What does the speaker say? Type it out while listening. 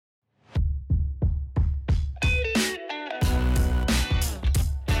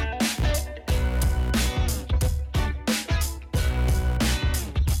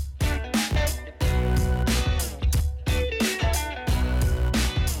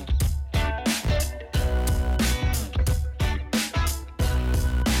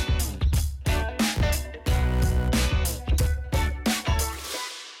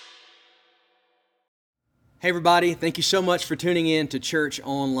Hey everybody, thank you so much for tuning in to Church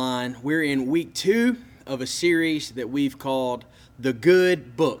Online. We're in week 2 of a series that we've called The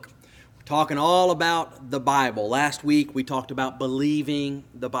Good Book. We're talking all about the Bible. Last week we talked about believing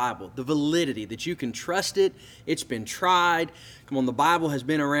the Bible, the validity that you can trust it. It's been tried. Come on, the Bible has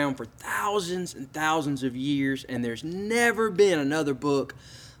been around for thousands and thousands of years, and there's never been another book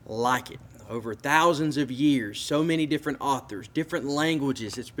like it. Over thousands of years, so many different authors, different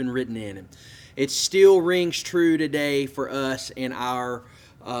languages it's been written in. And it still rings true today for us in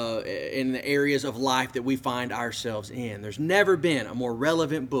the areas of life that we find ourselves in. There's never been a more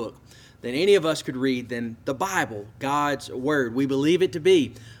relevant book than any of us could read than the Bible, God's Word. We believe it to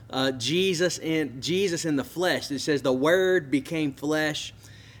be Jesus in the flesh. It says the Word became flesh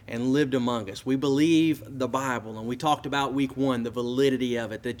and lived among us. We believe the Bible, and we talked about week 1, the validity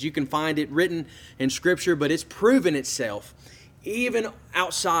of it, that you can find it written in Scripture, but it's proven itself even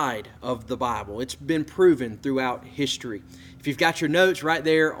outside of the Bible. It's been proven throughout history. If you've got your notes right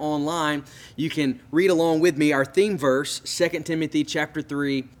there online, you can read along with me. Our theme verse, 2 Timothy chapter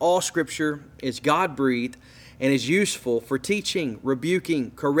 3, all Scripture is God-breathed and is useful for teaching,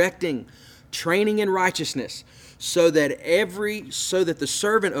 rebuking, correcting, training in righteousness, so that the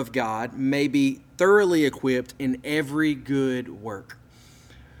servant of God may be thoroughly equipped in every good work.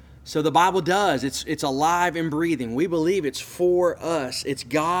 So the Bible does. It's alive and breathing. We believe it's for us. It's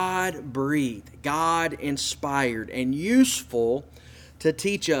God-breathed, God-inspired, and useful to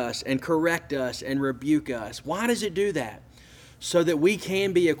teach us and correct us and rebuke us. Why does it do that? So that we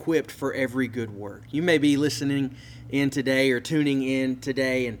can be equipped for every good work. You may be listening in today or tuning in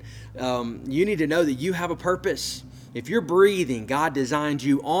today, and you need to know that you have a purpose. If you're breathing, God designed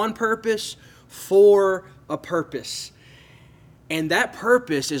you on purpose for a purpose. And that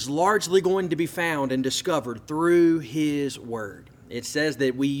purpose is largely going to be found and discovered through His Word. It says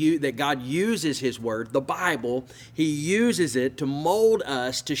that God uses His Word, the Bible. He uses it to mold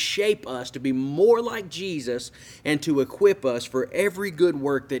us, to shape us, to be more like Jesus, and to equip us for every good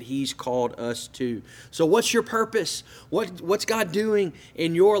work that He's called us to. So what's your purpose? What's God doing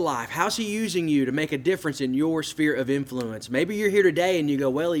in your life? How's He using you to make a difference in your sphere of influence? Maybe you're here today and you go,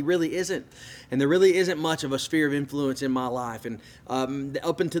 well, He really isn't. And there really isn't much of a sphere of influence in my life. And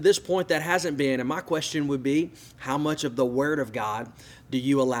up until this point, that hasn't been. And my question would be, how much of the Word of God do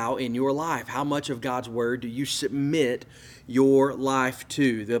you allow in your life? How much of God's Word do you submit your life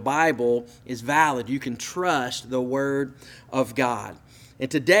to? The Bible is valid. You can trust the Word of God. And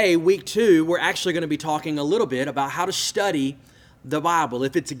today, week 2, we're actually going to be talking a little bit about how to study the Bible.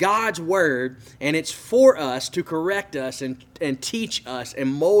 If it's God's Word and it's for us to correct us and teach us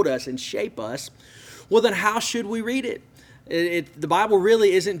and mold us and shape us, well then how should we read it? The Bible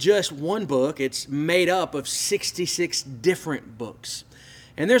really isn't just one book. It's made up of 66 different books.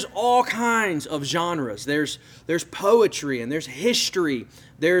 And there's all kinds of genres. There's poetry and there's history.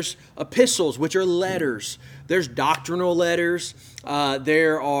 There's epistles, which are letters. There's doctrinal letters.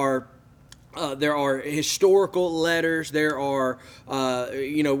 There are historical letters. There are,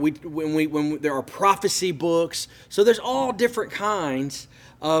 there are prophecy books. So there's all different kinds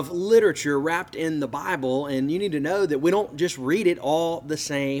of literature wrapped in the Bible, and you need to know that we don't just read it all the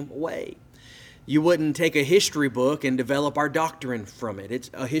same way. You wouldn't take a history book and develop our doctrine from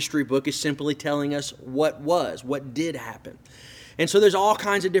it. A history book is simply telling us what did happen. And so there's all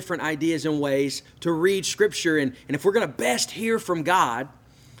kinds of different ideas and ways to read Scripture, and if we're going to best hear from God,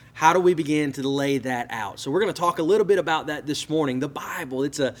 how do we begin to lay that out? So we're going to talk a little bit about that this morning. The Bible,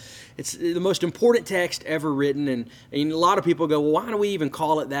 it's the most important text ever written, and a lot of people go, well, why do we even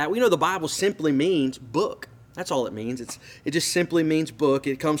call it that? We know the Bible simply means book. That's all it means. It just simply means book.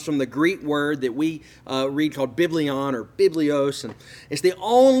 It comes from the Greek word that we read called biblion or biblios, and it's the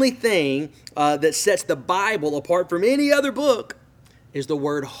only thing that sets the Bible apart from any other book is the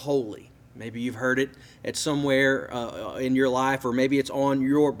word holy. Maybe you've heard it at somewhere in your life, or maybe it's on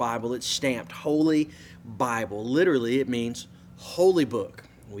your Bible. It's stamped, Holy Bible. Literally, it means holy book.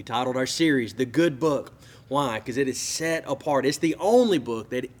 We titled our series, The Good Book. Why? Because it is set apart. It's the only book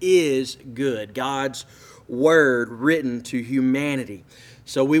that is good, God's Word written to humanity.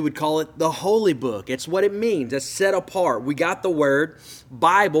 So we would call it the Holy Book. It's what it means. It's set apart. We got the word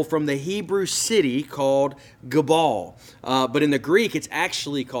Bible from the Hebrew city called Gabal. But in the Greek, it's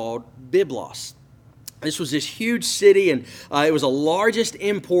actually called Byblos. This was this huge city, and it was the largest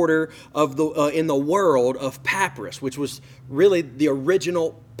importer of in the world of papyrus, which was really the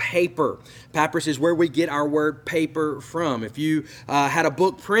original paper. Papyrus is where we get our word paper from. If you had a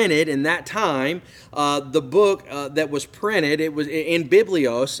book printed in that time, the book that was printed, it was in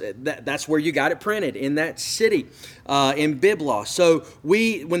Biblios. That's where you got it printed, in that city, in Byblos. So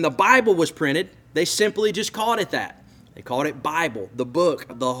when the Bible was printed, They simply just called it that. They called it Bible, the book,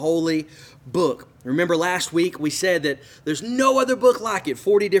 the holy book. Remember last week we said that there's no other book like it.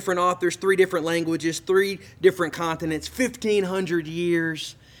 40 different authors, 3 different languages, 3 different continents, 1,500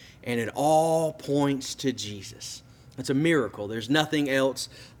 years, and it all points to Jesus. It's a miracle. There's nothing else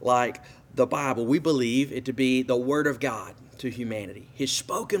like the Bible. We believe it to be the Word of God to humanity, His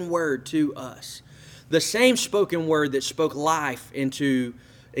spoken word to us. The same spoken word that spoke life into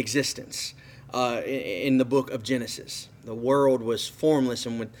existence in the book of Genesis. The world was formless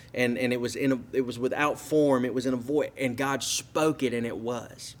and it was without form. It was in a void, and God spoke it, and it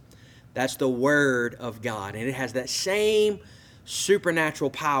was. That's the Word of God, and it has that same supernatural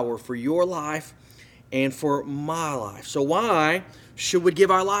power for your life and for my life. So why should we give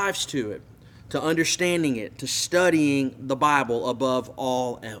our lives to it? To understanding it, to studying the Bible above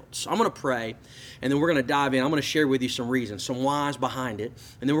all else. I'm going to pray, and then we're going to dive in. I'm going to share with you some reasons, some whys behind it,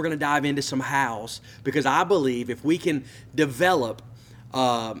 and then we're going to dive into some hows, because I believe if we can develop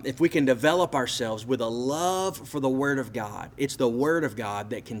ourselves with a love for the Word of God, it's the Word of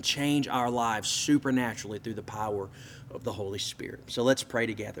God that can change our lives supernaturally through the power of the Holy Spirit. So let's pray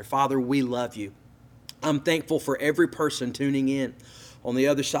together. Father, we love you. I'm thankful for every person tuning in on the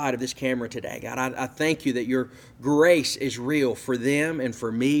other side of this camera today. God, I thank you that your grace is real for them and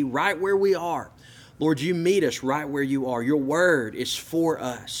for me right where we are. Lord, you meet us right where you are. Your word is for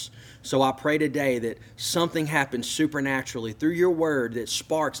us. So I pray today that something happens supernaturally through your word that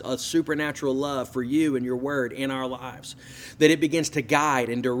sparks a supernatural love for you and your word in our lives. That it begins to guide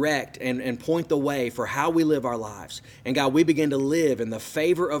and direct and point the way for how we live our lives. And God, we begin to live in the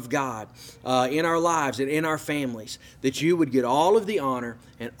favor of God in our lives and in our families. That you would get all of the honor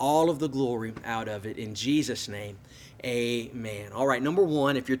and all of the glory out of it. In Jesus' name, amen. All right, number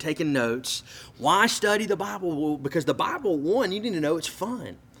 1, if you're taking notes, why study the Bible? Well, because the Bible, 1, you need to know it's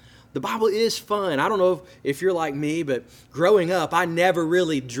fun. The Bible is fun. I don't know if you're like me, but growing up, I never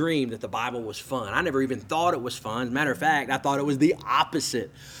really dreamed that the Bible was fun. I never even thought it was fun. As a matter of fact, I thought it was the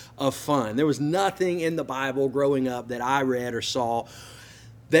opposite of fun. There was nothing in the Bible growing up that I read or saw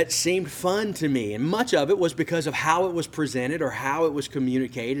that seemed fun to me. And much of it was because of how it was presented or how it was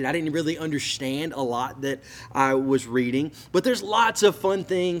communicated. I didn't really understand a lot that I was reading. But there's lots of fun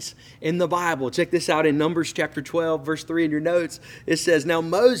things in the Bible. Check this out in Numbers chapter 12, verse 3 in your notes. It says, "Now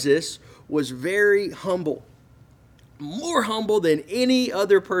Moses was very humble, more humble than any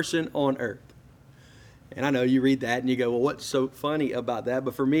other person on earth." And I know you read that and you go, well, what's so funny about that?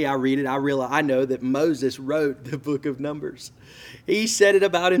 But for me, I read it, I know that Moses wrote the book of Numbers. He said it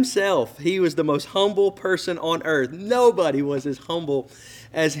about himself. He was the most humble person on earth. Nobody was as humble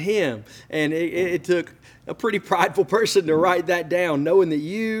as him. And it took a pretty prideful person to write that down, knowing that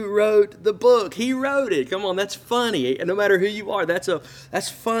you wrote the book. He wrote it. Come on, that's funny. And no matter who you are, that's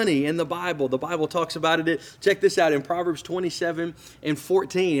funny in the Bible. The Bible talks about it. Check this out in Proverbs 27 and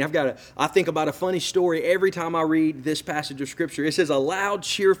 14. I think about a funny story every time I read this passage of Scripture. It says, "A loud,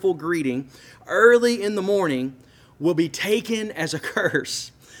 cheerful greeting early in the morning will be taken as a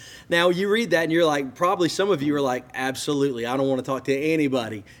curse." Now, you read that and you're like, probably some of you are like, absolutely, I don't want to talk to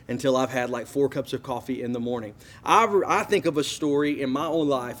anybody until I've had like 4 cups of coffee in the morning. I think of a story in my own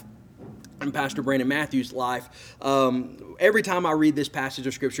life, in Pastor Brandon Matthews' life. Every time I read this passage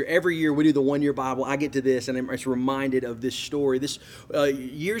of Scripture, every year we do the 1-year Bible, I get to this and I'm just reminded of this story.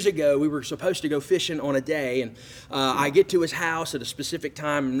 Years ago, we were supposed to go fishing on a day, and I get to his house at a specific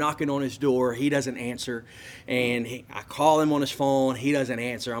time, I'm knocking on his door, he doesn't answer, and I call him on his phone, he doesn't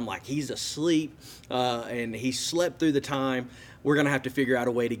answer. I'm like, he's asleep, and he slept through the time. We're going to have to figure out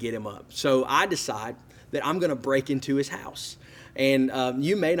a way to get him up. So I decide that I'm going to break into his house. And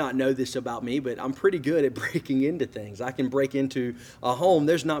you may not know this about me, but I'm pretty good at breaking into things. I can break into a home.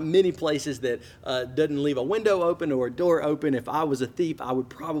 There's not many places that doesn't leave a window open or a door open. If I was a thief, I would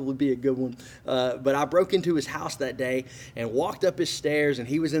probably be a good one. But I broke into his house that day and walked up his stairs, and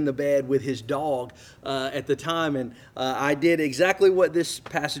he was in the bed with his dog at the time. And I did exactly what this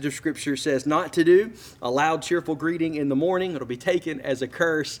passage of Scripture says not to do. A loud, cheerful greeting in the morning. It'll be taken as a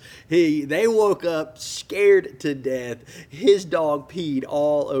curse. They woke up scared to death. His dog peed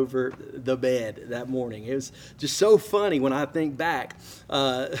all over the bed that morning. It was just so funny when I think back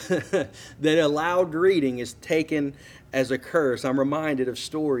that a loud greeting is taken as a curse. I'm reminded of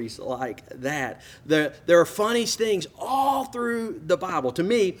stories like that. There are funny things all through the Bible. To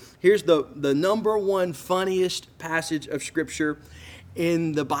me, here's the number 1 funniest passage of Scripture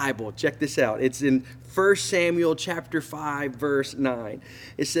in the Bible. Check this out. It's in 1 Samuel chapter 5, verse 9.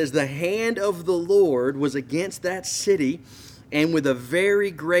 It says, "The hand of the Lord was against that city, and with a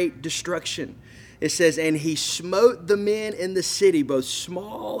very great destruction." It says, "And he smote the men in the city, both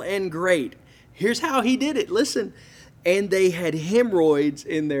small and great, Here's how he did it. Listen. And they had hemorrhoids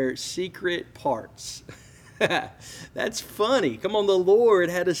in their secret parts. That's funny. Come on, the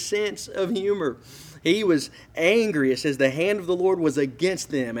Lord had a sense of humor. He was angry. It says the hand of the Lord was against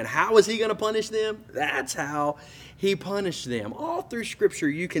them. And how was he going to punish them? That's how he punished them. All through Scripture,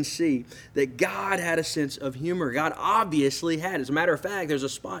 you can see that God had a sense of humor. God obviously had. As a matter of fact, there's a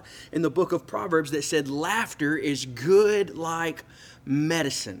spot in the book of Proverbs that said laughter is good like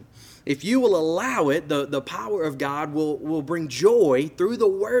medicine. If you will allow it, the power of God will bring joy through the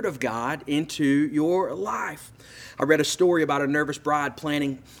Word of God into your life. I read a story about a nervous bride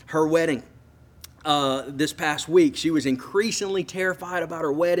planning her wedding. This past week, she was increasingly terrified about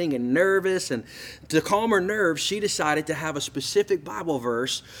her wedding and nervous, and to calm her nerves, she decided to have a specific Bible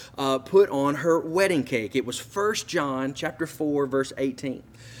verse put on her wedding cake. It was 1 John chapter 4, verse 18.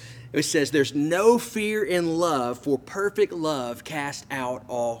 It says, "There's no fear in love, for perfect love casts out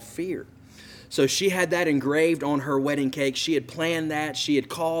all fear." So she had that engraved on her wedding cake. She had planned that. She had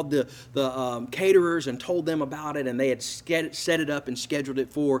called the caterers and told them about it, and they had set it up and scheduled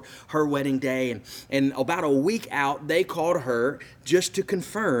it for her wedding day. And about a week out, they called her just to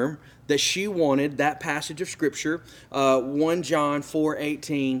confirm that she wanted that passage of Scripture, 1 John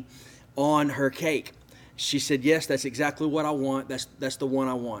 4:18, on her cake. She said, "Yes, that's exactly what I want. That's the one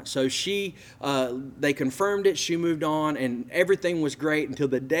I want." So they confirmed it. She moved on, and everything was great until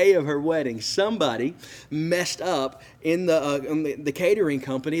the day of her wedding. Somebody messed up in the catering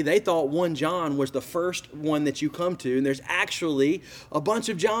company. They thought 1 John was the first one that you come to, and there's actually a bunch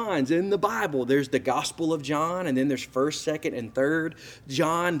of Johns in the Bible. There's the Gospel of John, and then there's 1st, 2nd, and 3rd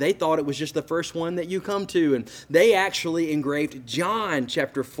John. They thought it was just the first one that you come to, and they actually engraved John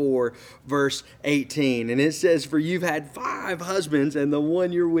chapter 4, verse 18. And it says, "For you've had 5 husbands, and the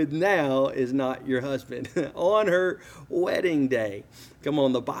one you're with now is not your husband." On her wedding day. Come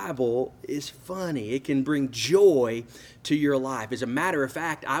on, the Bible is funny. It can bring joy to your life. As a matter of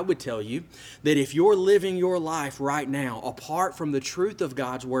fact, I would tell you that if you're living your life right now apart from the truth of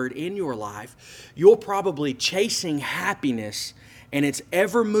God's Word in your life, you're probably chasing happiness, and it's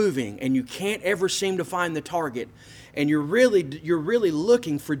ever moving, and you can't ever seem to find the target. And you're really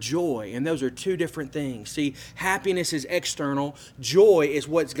looking for joy, and those are two different things. See, happiness is external. Joy is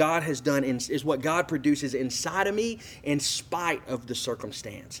what God has done, is what God produces inside of me in spite of the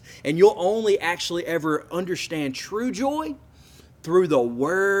circumstance. And you'll only actually ever understand true joy through the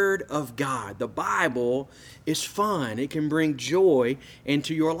Word of God. The Bible is fun. It can bring joy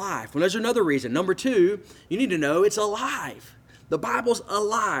into your life. Well, there's another reason. Number 2, you need to know it's alive. The Bible's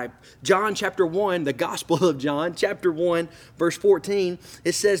alive. John chapter 1, the Gospel of John, chapter 1, verse 14,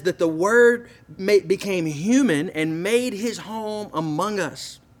 it says that the Word became human and made His home among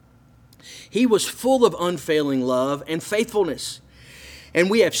us. He was full of unfailing love and faithfulness. And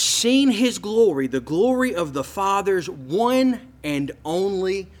we have seen His glory, the glory of the Father's one and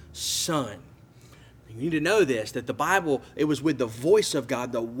only Son. You need to know this, that the Bible, it was with the voice of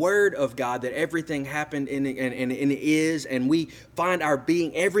God, the Word of God, that everything happened and is, and we find our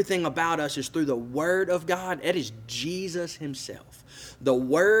being, everything about us is through the Word of God. It is Jesus Himself. The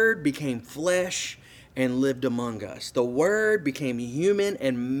Word became flesh and lived among us. The Word became human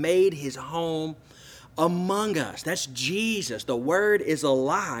and made His home among us. That's Jesus. The Word is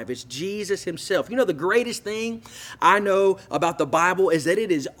alive. It's Jesus Himself. You know, the greatest thing I know about the Bible is that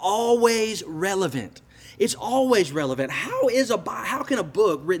it is always relevant. It's always relevant. How can a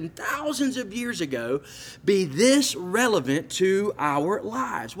book written thousands of years ago be this relevant to our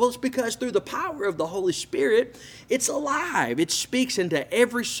lives? Well, it's because through the power of the Holy Spirit, it's alive. It speaks into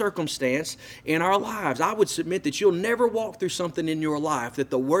every circumstance in our lives. I would submit that you'll never walk through something in your life that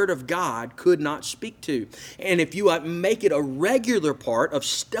the Word of God could not speak to. And if you make it a regular part of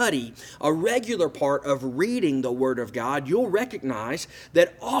study, a regular part of reading the Word of God, you'll recognize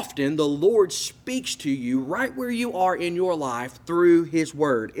that often the Lord speaks to you right where you are in your life through His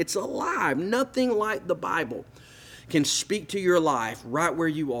Word. It's alive. Nothing like the Bible can speak to your life right where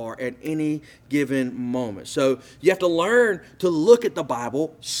you are at any given moment. So you have to learn to look at the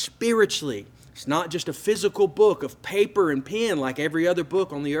Bible spiritually. It's not just a physical book of paper and pen like every other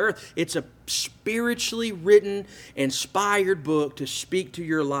book on the earth. It's a spiritually written, inspired book to speak to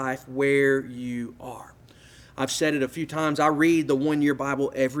your life where you are. I've said it a few times. I read the 1-year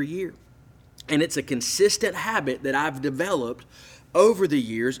Bible every year. And it's a consistent habit that I've developed over the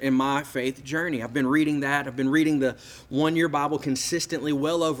years in my faith journey. I've been reading that. I've been reading the one-year Bible consistently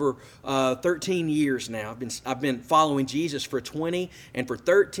well over 13 years now. I've been following Jesus for 20, and for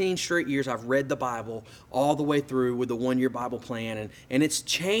 13 straight years I've read the Bible all the way through with the one-year Bible plan, and it's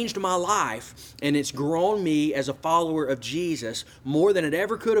changed my life, and it's grown me as a follower of Jesus more than it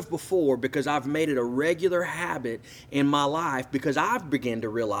ever could have before, because I've made it a regular habit in my life, because I've begun to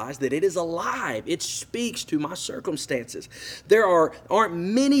realize that it is alive. It speaks to my circumstances. There aren't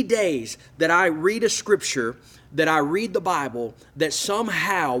many days that I read a scripture, that I read the Bible, that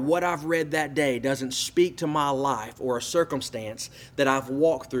somehow what I've read that day doesn't speak to my life or a circumstance that I've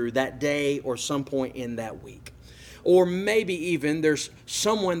walked through that day or some point in that week. Or maybe even there's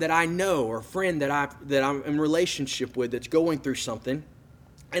someone that I know or a friend that I'm in relationship with that's going through something,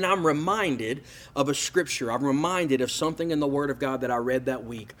 and I'm reminded of a scripture. I'm reminded of something in the Word of God that I read that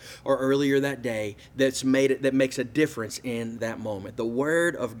week or earlier that day that makes a difference in that moment. The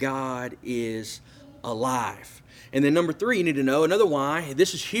Word of God is alive. And then number 3, you need to know another why.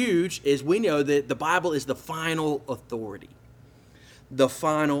 This is huge, is we know that the Bible is the final authority. The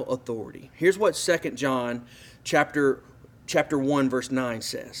final authority. Here's what 2 John chapter 1 verse 9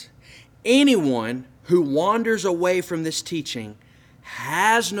 says. Anyone who wanders away from this teaching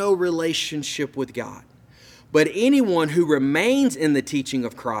has no relationship with God. But anyone who remains in the teaching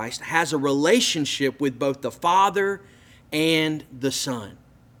of Christ has a relationship with both the Father and the Son.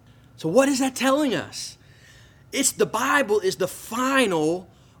 So what is that telling us? It's the Bible is the final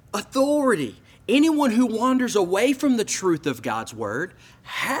authority. Anyone who wanders away from the truth of God's Word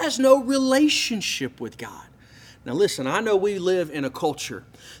has no relationship with God. Now listen, I know we live in a culture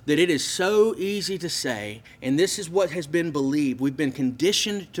that it is so easy to say, and this is what has been believed. We've been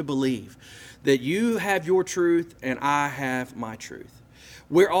conditioned to believe that you have your truth and I have my truth.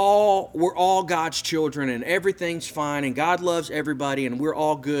 We're all God's children and everything's fine and God loves everybody and we're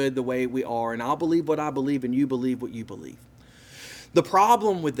all good the way we are, and I'll believe what I believe and you believe what you believe. The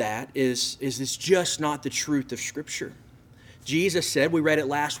problem with that is it's just not the truth of Scripture. Jesus said, we read it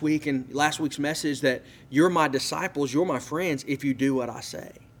last week in last week's message, that you're my disciples, you're my friends if you do what I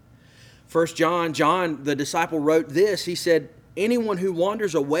say. 1 John, the disciple, wrote this. He said, anyone who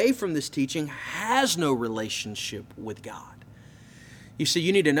wanders away from this teaching has no relationship with God. You see,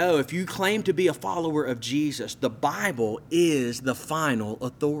 you need to know, if you claim to be a follower of Jesus, the Bible is the final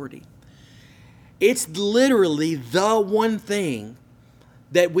authority. It's literally the one thing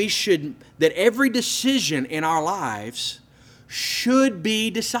that that every decision in our lives should be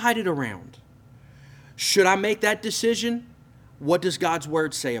decided around. Should I make that decision? What does God's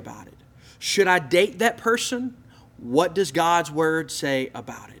Word say about it? Should I date that person? What does God's Word say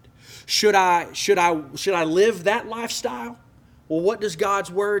about it? Should I live that lifestyle? Well, what does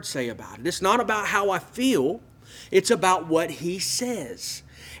God's Word say about it? It's not about how I feel. It's about what He says.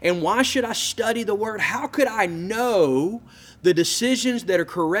 And why should I study the Word? How could I know the decisions that are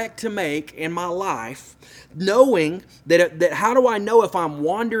correct to make in my life, knowing that how do I know if I'm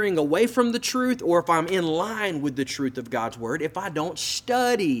wandering away from the truth or if I'm in line with the truth of God's Word if I don't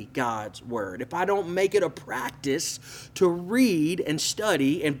study God's Word, if I don't make it a practice to read and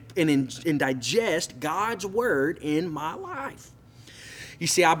study and digest God's Word in my life? You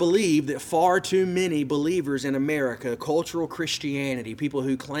see, I believe that far too many believers in America, cultural Christianity, people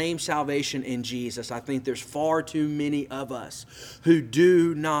who claim salvation in Jesus, I think there's far too many of us who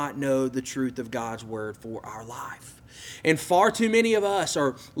do not know the truth of God's Word for our life. And far too many of us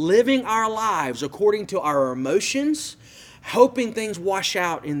are living our lives according to our emotions, hoping things wash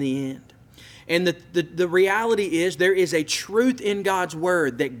out in the end. And the reality is there is a truth in God's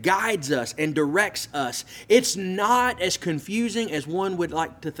Word that guides us and directs us. It's not as confusing as one would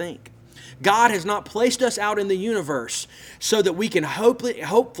like to think. God has not placed us out in the universe so that we can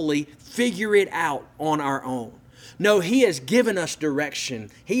hopefully figure it out on our own. No, He has given us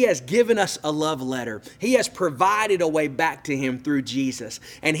direction. He has given us a love letter. He has provided a way back to Him through Jesus.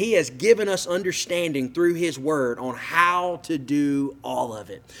 And He has given us understanding through His Word on how to do all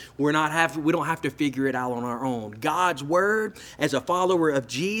of it. We don't have to figure it out on our own. God's Word, as a follower of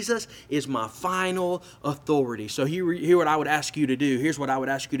Jesus, is my final authority. So here's what I would ask you to do. Here's what I would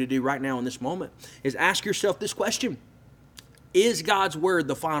ask you to do right now in this moment, is ask yourself this question. Is God's Word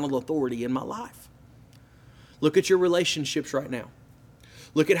the final authority in my life? Look at your relationships right now.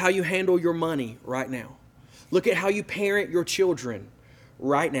 Look at how you handle your money right now. Look at how you parent your children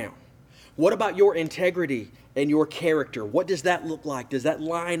right now. What about your integrity and your character? What does that look like? Does that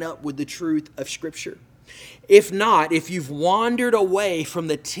line up with the truth of Scripture? If not, if you've wandered away from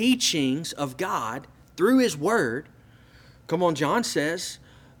the teachings of God through His Word, come on, John says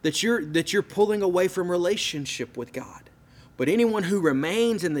that you're pulling away from relationship with God. But anyone who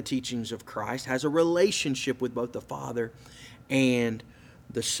remains in the teachings of Christ has a relationship with both the Father and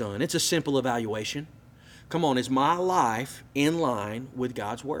the Son. It's a simple evaluation. Come on, is my life in line with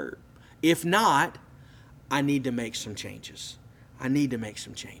God's Word? If not, I need to make some changes. I need to make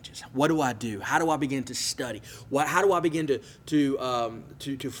some changes. What do I do? How do I begin to study? How do I begin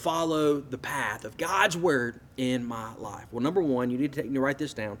to follow the path of God's Word in my life? Well, number one, you need to write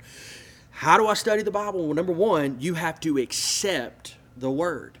this down. How do I study the Bible? Well, number one, you have to accept the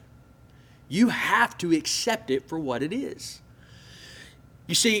Word. You have to accept it for what it is.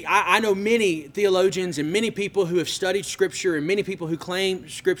 You see, I know many theologians and many people who have studied Scripture and many people who claim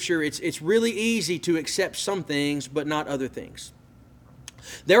Scripture. It's really easy to accept some things, but not other things.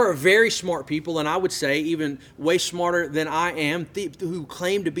 There are very smart people, and I would say even way smarter than I am, who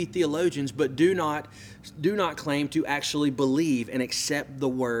claim to be theologians, but do not claim to actually believe and accept the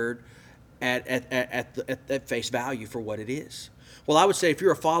Word at face value for what it is. Well, I would say if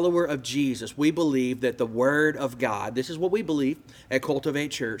you're a follower of Jesus, we believe that the Word of God, this is what we believe at Cultivate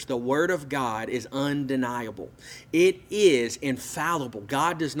Church, the Word of God is undeniable. It is infallible.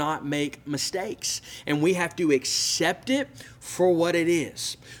 God does not make mistakes, and we have to accept it for what it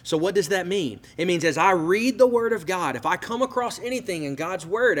is. So what does that mean? It means as I read the Word of God, if I come across anything in God's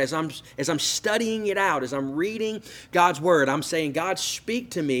Word, as I'm studying it out, as I'm reading God's Word, I'm saying, God, speak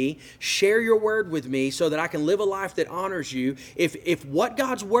to me, share your Word with me so that I can live a life that honors you. If what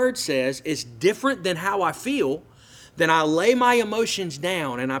God's Word says is different than how I feel, then I lay my emotions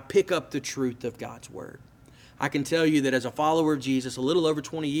down and I pick up the truth of God's Word. I can tell you that as a follower of Jesus, a little over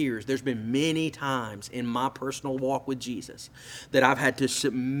 20 years, there's been many times in my personal walk with Jesus that I've had to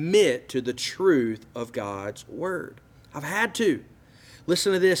submit to the truth of God's Word. I've had to.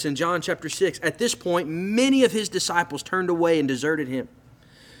 Listen to this in John chapter 6. At this point, many of his disciples turned away and deserted him.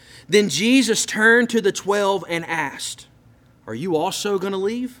 Then Jesus turned to the 12 and asked, "Are you also going to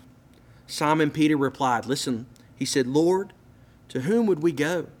leave?" Simon Peter replied, listen, he said, "Lord, to whom would we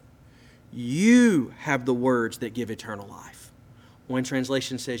go? You have the words that give eternal life." One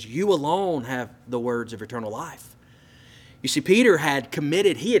translation says, "You alone have the words of eternal life." You see, Peter had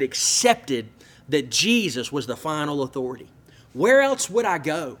committed, he had accepted that Jesus was the final authority. Where else would I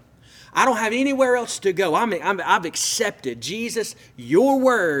go? I don't have anywhere else to go. I've accepted, Jesus, your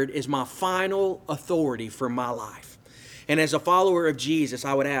word is my final authority for my life. And as a follower of Jesus,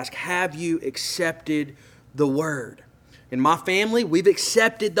 I would ask, have you accepted the Word? In my family, we've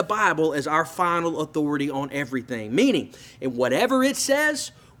accepted the Bible as our final authority on everything. Meaning, in whatever it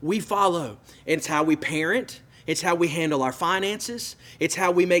says, we follow. It's how we parent. It's how we handle our finances. It's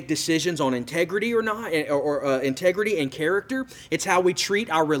how we make decisions on integrity or not, or integrity and character. It's how we treat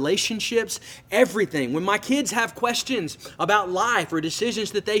our relationships, everything. When my kids have questions about life or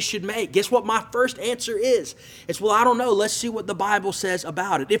decisions that they should make, guess what my first answer is? It's, well, I don't know. Let's see what the Bible says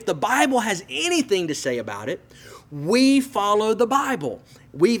about it. If the Bible has anything to say about it, we follow the Bible.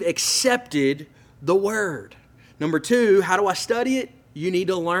 We've accepted the Word. Number two, how do I study it? You need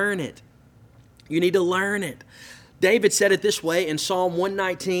to learn it. You need to learn it. David said it this way in Psalm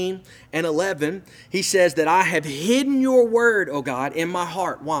 119 and 11. He says that I have hidden your word, O God, in my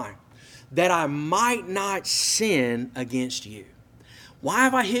heart. Why? That I might not sin against you. Why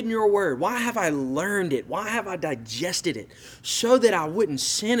have I hidden your word? Why have I learned it? Why have I digested it? So that I wouldn't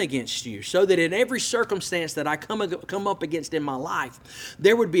sin against you. So that in every circumstance that I come up against in my life,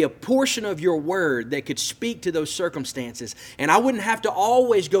 there would be a portion of your word that could speak to those circumstances. And I wouldn't have to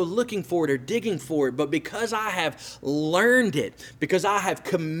always go looking for it or digging for it. But because I have learned it, because I have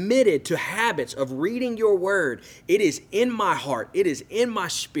committed to habits of reading your word, it is in my heart. It is in my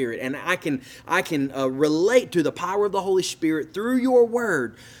spirit. And I can relate to the power of the Holy Spirit through your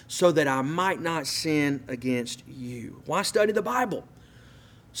word so that I might not sin against you. Why study the Bible?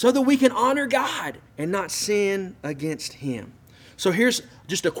 So that we can honor God and not sin against Him. So here's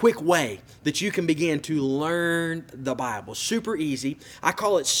just a quick way that you can begin to learn the Bible. Super easy. I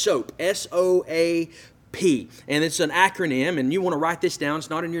call it SOAP, S-O-A-P. And it's an acronym, and you want to write this down. It's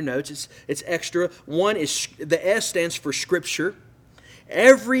not in your notes. It's extra. One is, the S stands for Scripture.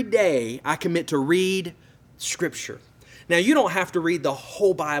 Every day I commit to read Scripture. Now, you don't have to read the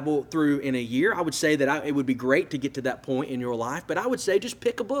whole Bible through in a year. I would say that it would be great to get to that point in your life, but I would say just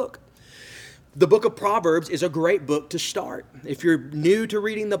pick a book. The book of Proverbs is a great book to start. If you're new to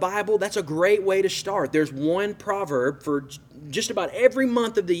reading the Bible, that's a great way to start. There's one proverb for just about every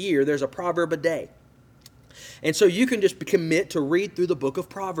month of the year. There's a proverb a day. And so you can just commit to read through the book of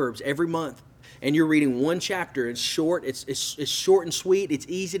Proverbs every month. and you're reading one chapter. It's short, it's short and sweet, it's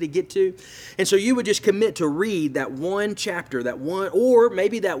easy to get to. And so you would just commit to read that one chapter, that one, or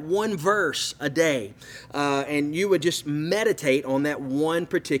maybe that one verse a day. And you would just meditate on that one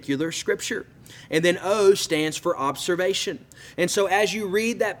particular scripture. And then O stands for observation. And so as you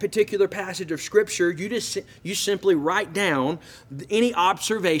read that particular passage of Scripture, you simply write down any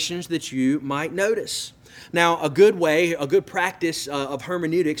observations that you might notice. Now, a good practice of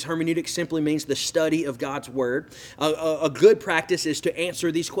hermeneutics simply means the study of God's Word. A good practice is to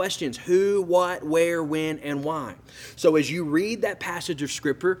answer these questions: who, what, where, when, and why. So as you read that passage of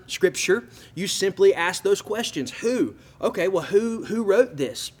Scripture, you simply ask those questions. Who? Okay, well, who wrote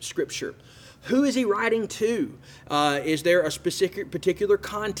this Scripture? Who is he writing to? Is there a particular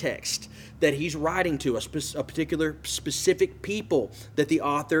context that he's writing to, a particular specific people that the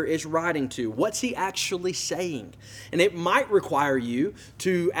author is writing to? What's he actually saying? And it might require you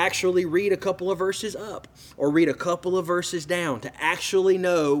to actually read a couple of verses up or read a couple of verses down to actually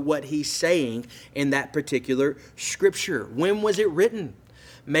know what he's saying in that particular scripture. When was it written?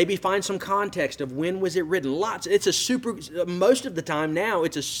 Maybe find some context of when was it written. Most of the time now,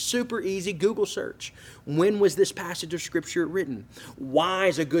 it's a super easy Google search. When was this passage of Scripture written? Why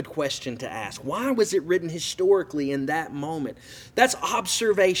is a good question to ask. Why was it written historically in that moment? That's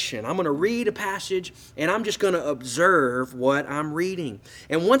observation. I'm going to read a passage and I'm just going to observe what I'm reading.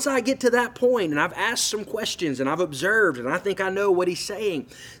 And once I get to that point and I've asked some questions and I've observed and I think I know what he's saying,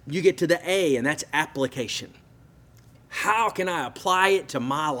 you get to the A, and that's application. How can I apply it to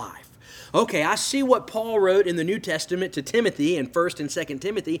my life? Okay, I see what Paul wrote in the New Testament to Timothy in 1 and 2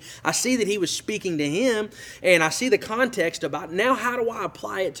 Timothy. I see that he was speaking to him, and I see the context about now how do I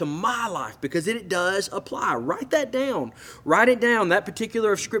apply it to my life? Because it does apply. Write that down. Write it down, that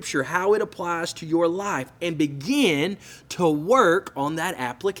particular of Scripture, how it applies to your life, and begin to work on that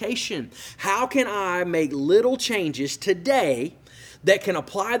application. How can I make little changes today that can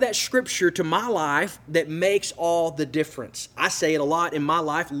apply that Scripture to my life that makes all the difference? I say it a lot in my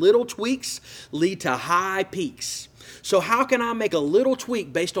life: little tweaks lead to high peaks. So how can I make a little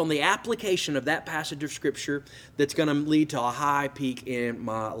tweak based on the application of that passage of Scripture that's going to lead to a high peak in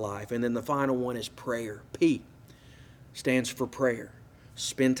my life? And then the final one is prayer. P stands for prayer.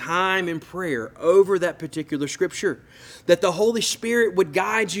 Spend time in prayer over that particular Scripture, that the Holy Spirit would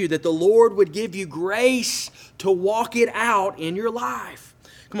guide you, that the Lord would give you grace to walk it out in your life.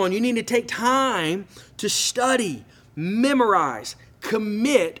 Come on, you need to take time to study, memorize,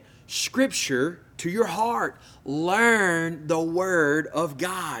 commit Scripture to your heart. Learn the Word of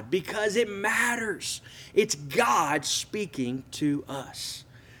God because it matters. It's God speaking to us.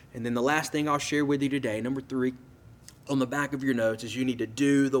 And then the last thing I'll share with you today, number 3, on the back of your notes, is you need to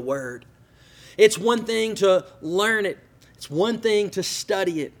do the Word. It's one thing to learn it. It's one thing to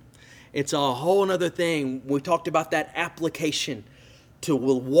study it. It's a whole other thing. We talked about that application to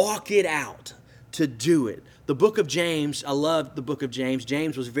walk it out, to do it. The book of James, I love the book of James.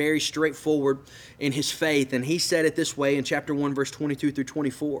 James was very straightforward in his faith, and he said it this way in chapter 1, verse 22 through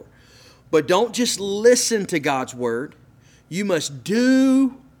 24. But don't just listen to God's Word. You must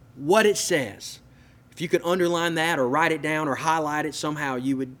do what it says. If you could underline that or write it down or highlight it somehow,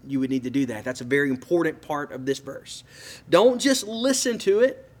 you would need to do that. That's a very important part of this verse. Don't just listen to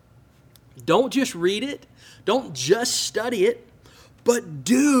it. Don't just read it. Don't just study it, but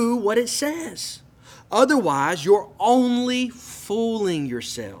do what it says. Otherwise, you're only fooling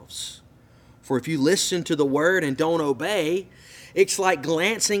yourselves. For if you listen to the Word and don't obey, it's like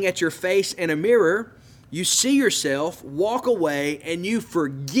glancing at your face in a mirror. You see yourself, walk away, and you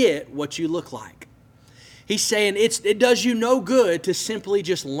forget what you look like. He's saying it does you no good to simply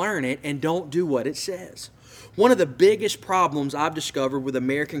just learn it and don't do what it says. One of the biggest problems I've discovered with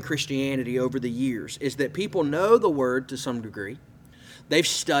American Christianity over the years is that people know the Word to some degree. They've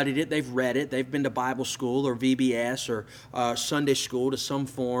studied it, they've read it, they've been to Bible school or VBS or Sunday school to some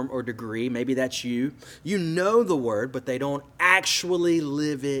form or degree. Maybe that's you. You know the Word, but they don't actually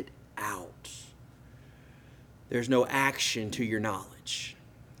live it out. There's no action to your knowledge.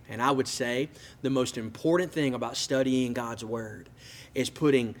 And I would say the most important thing about studying God's Word is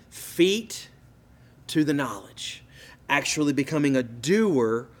putting feet to the knowledge, actually becoming a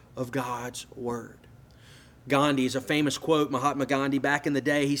doer of God's Word. Gandhi is a famous quote, Mahatma Gandhi, back in the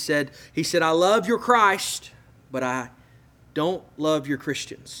day. He said, I love your Christ, but I don't love your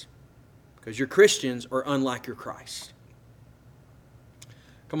Christians, because your Christians are unlike your Christ.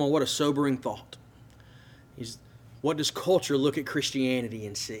 Come on, what a sobering thought. What does culture look at Christianity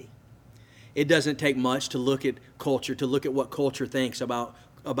and see? It doesn't take much to look at culture, to look at what culture thinks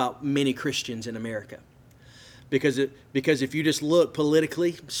about many Christians in America. Because if you just look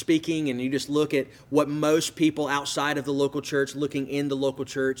politically speaking and you just look at what most people outside of the local church looking in the local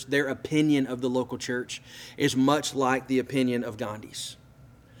church, their opinion of the local church is much like the opinion of Gandhi's.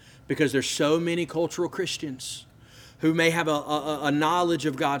 Because there's so many cultural Christians who may have a knowledge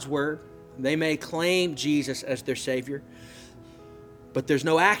of God's Word. They may claim Jesus as their Savior, but there's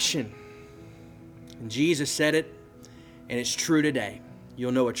no action. And Jesus said it, and it's true today.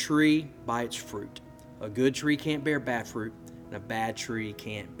 You'll know a tree by its fruit. A good tree can't bear bad fruit, and a bad tree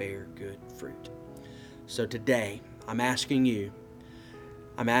can't bear good fruit. So today, I'm asking you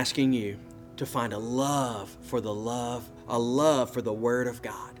to find a love for the Word of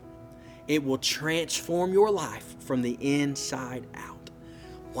God. It will transform your life from the inside out.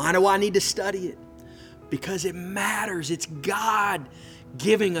 Why do I need to study it? Because it matters. It's God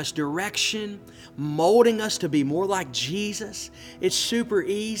giving us direction, molding us to be more like Jesus. It's super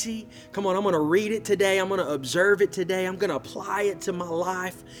easy. Come on, I'm going to read it today. I'm going to observe it today. I'm going to apply it to my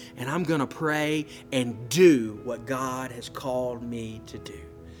life, and I'm going to pray and do what God has called me to do.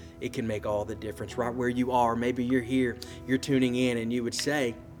 It can make all the difference right where you are. Maybe you're here, you're tuning in, and you would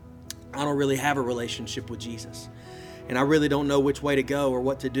say, I don't really have a relationship with Jesus, and I really don't know which way to go or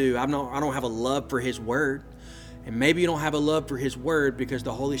what to do. I don't have a love for His Word. And maybe you don't have a love for His Word because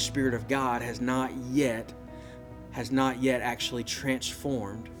the Holy Spirit of God has not yet actually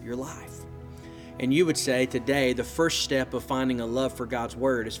transformed your life. And you would say today the first step of finding a love for God's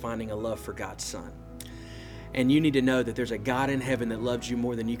Word is finding a love for God's Son. And you need to know that there's a God in heaven that loves you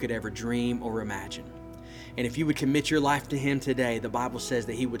more than you could ever dream or imagine. And if you would commit your life to Him today, the Bible says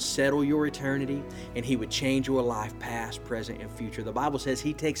that He would settle your eternity and He would change your life past, present, and future. The Bible says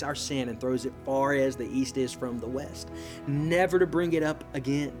He takes our sin and throws it far as the east is from the west, never to bring it up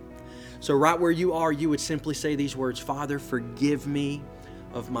again. So right where you are, you would simply say these words, Father, forgive me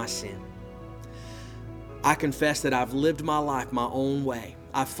of my sin. I confess that I've lived my life my own way.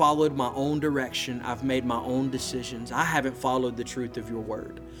 I've followed my own direction. I've made my own decisions. I haven't followed the truth of your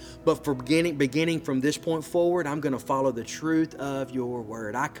word. But for beginning from this point forward, I'm going to follow the truth of your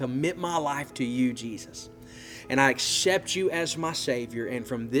word. I commit my life to you, Jesus. And I accept you as my Savior. And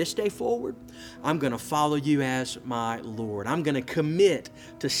from this day forward, I'm going to follow you as my Lord. I'm going to commit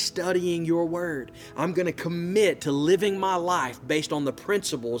to studying your word. I'm going to commit to living my life based on the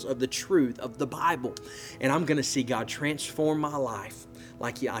principles of the truth of the Bible. And I'm going to see God transform my life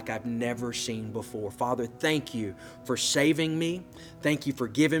like I've never seen before. Father, thank you for saving me. Thank you for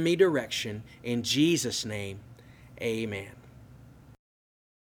giving me direction. In Jesus' name, amen.